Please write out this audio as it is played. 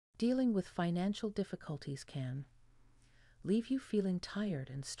Dealing with financial difficulties can leave you feeling tired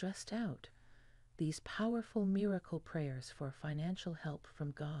and stressed out. These powerful miracle prayers for financial help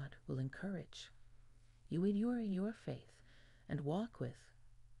from God will encourage you in your faith and walk with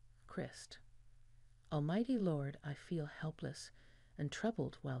Christ. Almighty Lord, I feel helpless and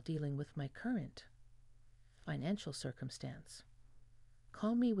troubled while dealing with my current financial circumstance.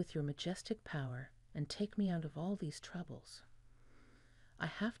 Calm me with your majestic power and take me out of all these troubles. I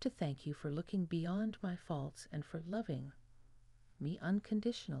have to thank you for looking beyond my faults and for loving me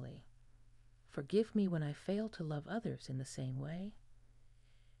unconditionally. Forgive me when I fail to love others in the same way.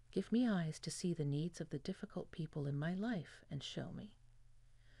 Give me eyes to see the needs of the difficult people in my life and show me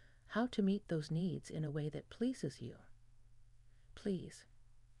how to meet those needs in a way that pleases you. Please,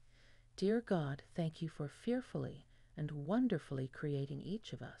 dear God, thank you for fearfully and wonderfully creating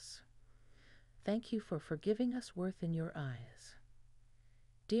each of us. Thank you for forgiving us worth in your eyes.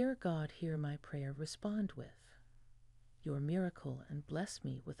 Dear God, hear my prayer, respond with your miracle and bless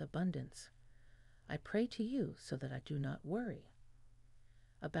me with abundance. I pray to you so that I do not worry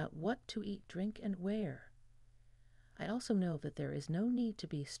about what to eat, drink, and wear. I also know that there is no need to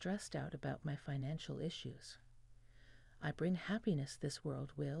be stressed out about my financial issues. I bring happiness this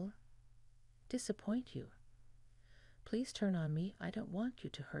world will disappoint you. Please turn on me. I don't want you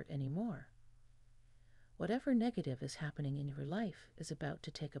to hurt anymore. Whatever negative is happening in your life is about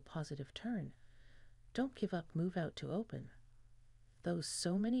to take a positive turn. Don't give up, move out to open. Those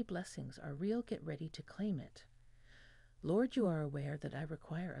so many blessings are real. Get ready to claim it. Lord, you are aware that I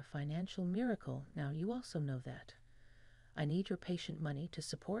require a financial miracle. Now you also know that. I need your patient money to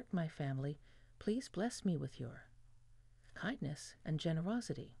support my family. Please bless me with your kindness and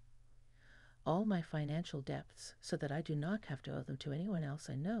generosity. All my financial debts so that I do not have to owe them to anyone else.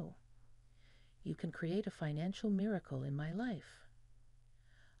 I know you can create a financial miracle in my life.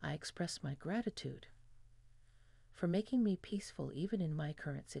 I express my gratitude for making me peaceful even in my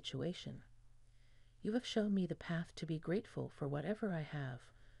current situation. You have shown me the path to be grateful for whatever I have,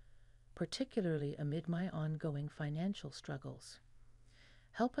 particularly amid my ongoing financial struggles.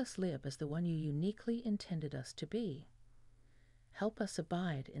 Help us live as the one you uniquely intended us to be. Help us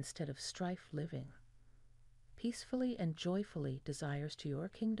abide instead of strife, living peacefully and joyfully desires to your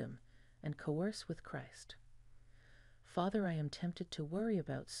kingdom and coerce with Christ. Father, I am tempted to worry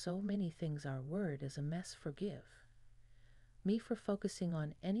about so many things. Our word is a mess. Forgive me for focusing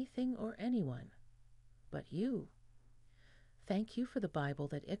on anything or anyone but you. Thank you for the Bible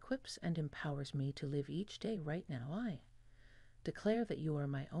that equips and empowers me to live each day right now. I declare that you are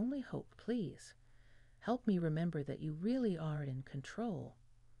my only hope. Please help me remember that you really are in control.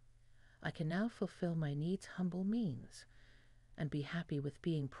 I can now fulfill my needs, humble means, and be happy with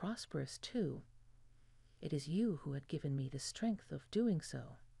being prosperous too. It is you who had given me the strength of doing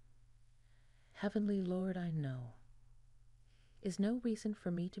so. Heavenly Lord, I know is no reason for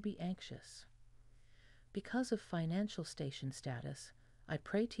me to be anxious. Because of financial station status, I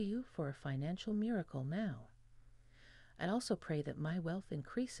pray to you for a financial miracle now. I also pray that my wealth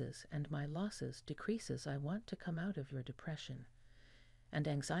increases and my losses decreases. I want to come out of your depression and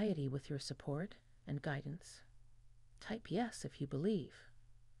anxiety with your support and guidance. Type yes if you believe.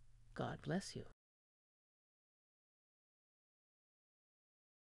 God bless you.